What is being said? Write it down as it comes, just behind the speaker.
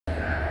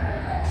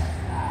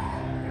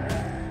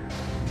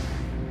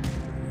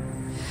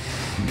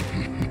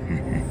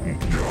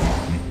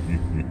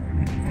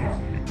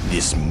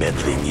This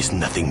meddling is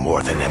nothing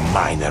more than a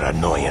minor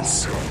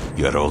annoyance.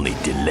 You're only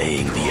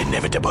delaying the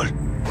inevitable.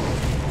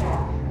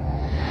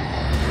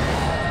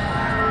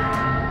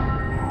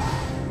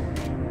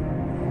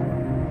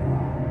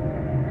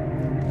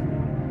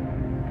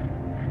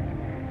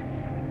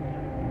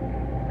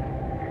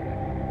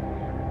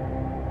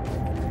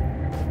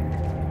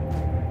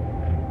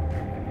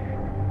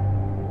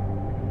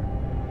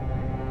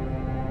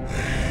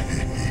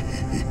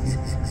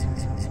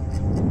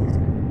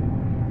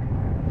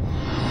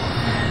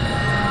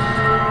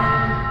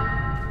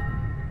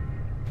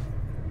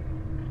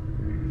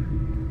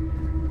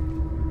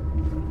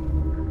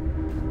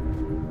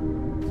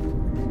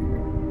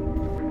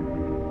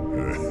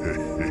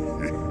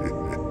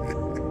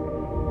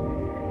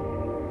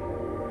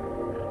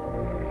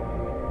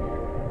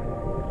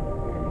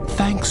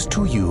 Thanks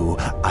to you,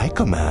 I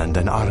command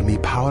an army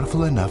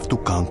powerful enough to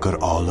conquer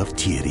all of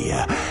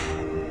Tyria.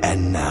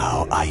 And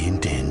now I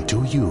intend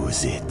to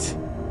use it.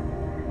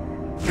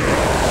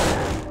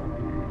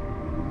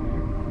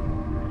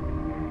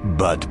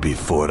 But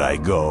before I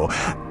go,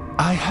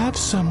 I have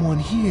someone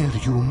here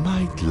you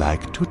might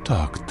like to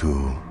talk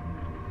to.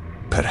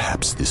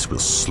 Perhaps this will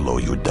slow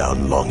you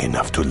down long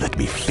enough to let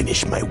me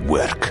finish my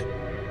work.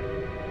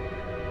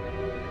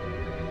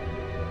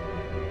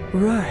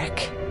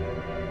 Rurik.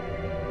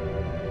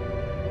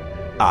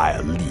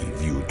 I'll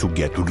leave you to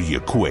get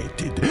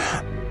reacquainted.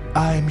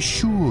 I'm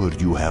sure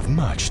you have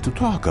much to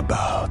talk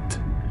about.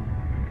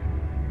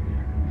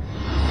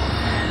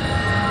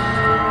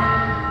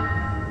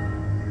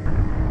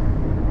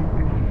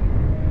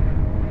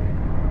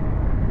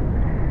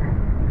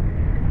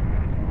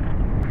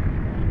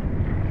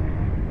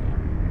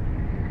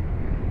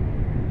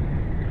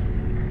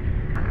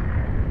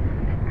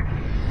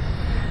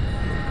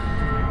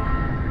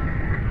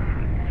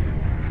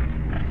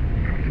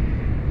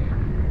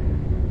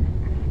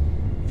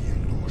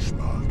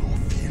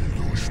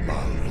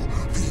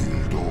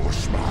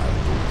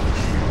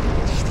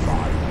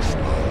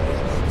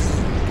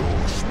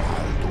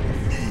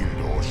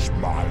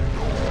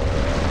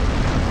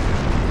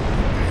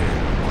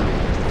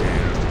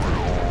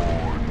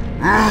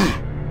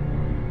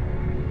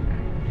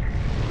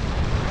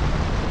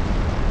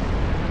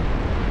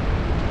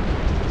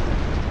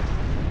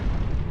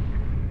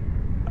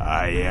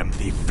 I am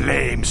the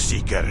Flame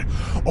Seeker.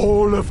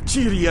 All of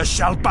Tyria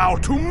shall bow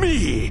to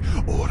me,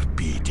 or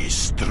be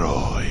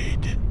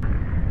destroyed.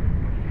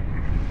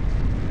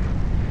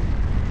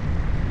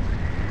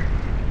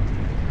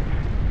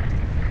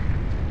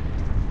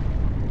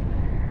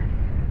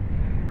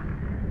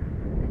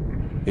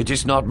 It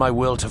is not my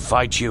will to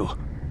fight you,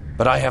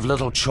 but I have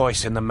little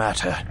choice in the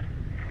matter.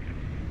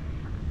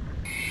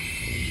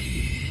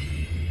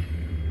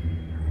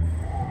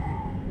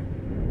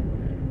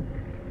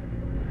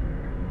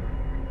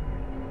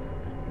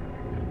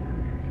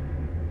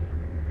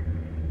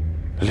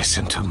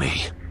 Listen to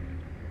me.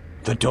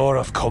 The door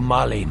of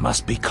Komali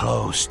must be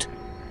closed.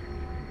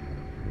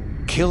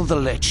 Kill the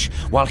Lich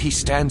while he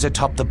stands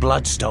atop the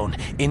Bloodstone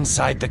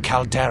inside the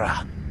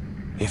caldera.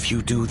 If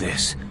you do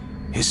this,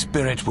 his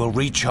spirit will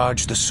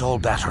recharge the soul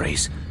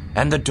batteries,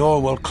 and the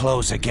door will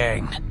close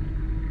again.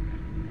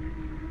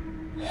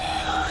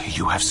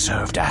 You have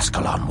served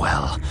Ascalon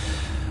well.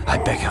 I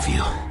beg of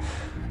you,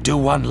 do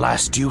one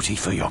last duty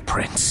for your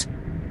prince.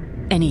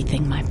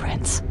 Anything, my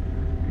prince.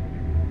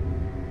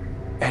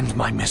 End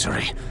my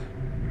misery.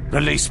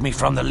 Release me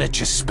from the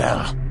Lich's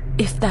spell.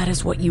 If that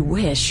is what you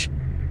wish.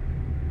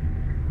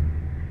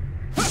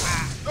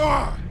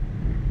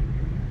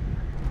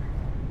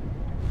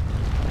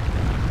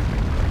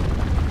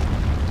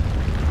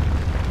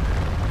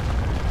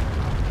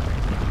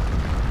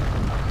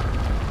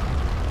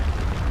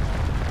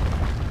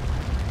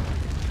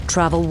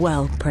 Travel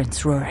well,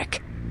 Prince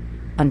Rurik,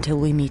 until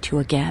we meet you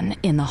again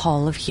in the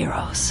Hall of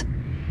Heroes.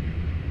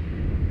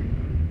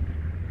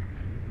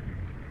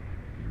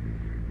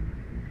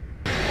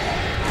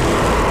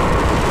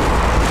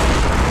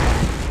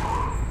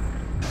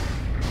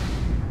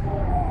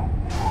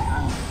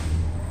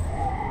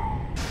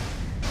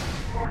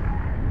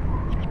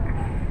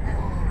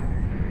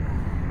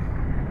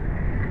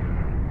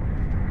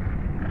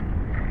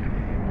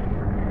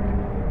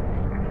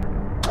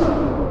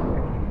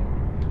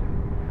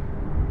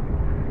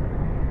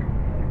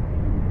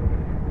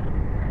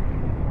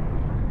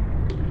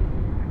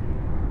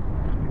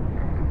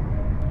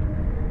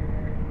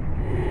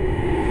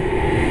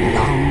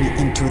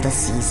 The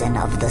season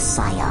of the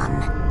Scion,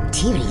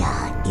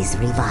 Tyria is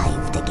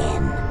revived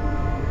again.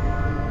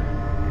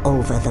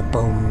 Over the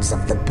bones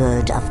of the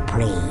bird of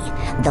prey,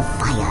 the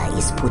fire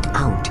is put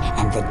out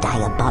and the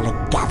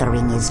diabolic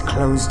gathering is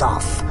closed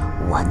off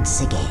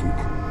once again.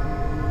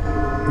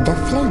 The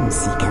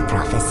Flameseeker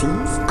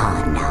prophecies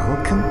are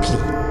now complete.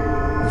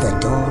 The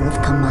door of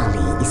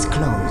Komali is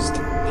closed,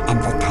 and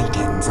the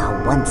Titans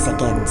are once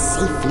again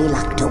safely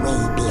locked away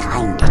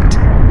behind it.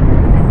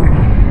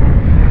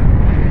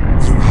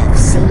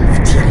 Save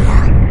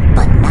Tyria,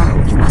 but now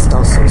you must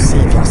also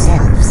save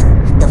yourselves.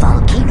 The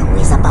volcano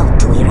is about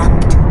to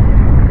erupt.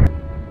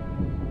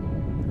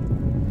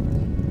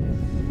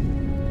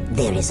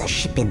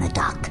 ship in the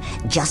dock,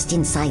 just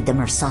inside the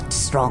Mersat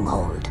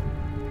stronghold.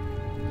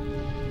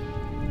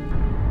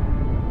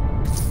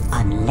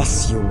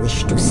 Unless you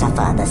wish to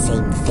suffer the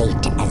same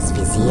fate as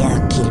Vizier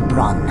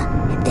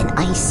Kilbron, then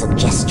I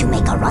suggest you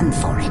make a run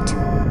for it.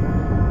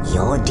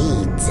 Your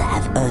deeds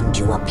have earned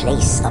you a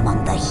place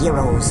among the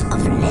heroes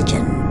of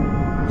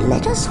legend.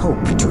 Let us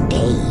hope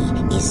today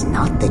is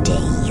not the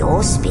day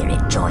your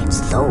spirit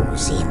joins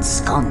those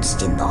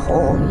ensconced in the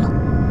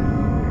hall.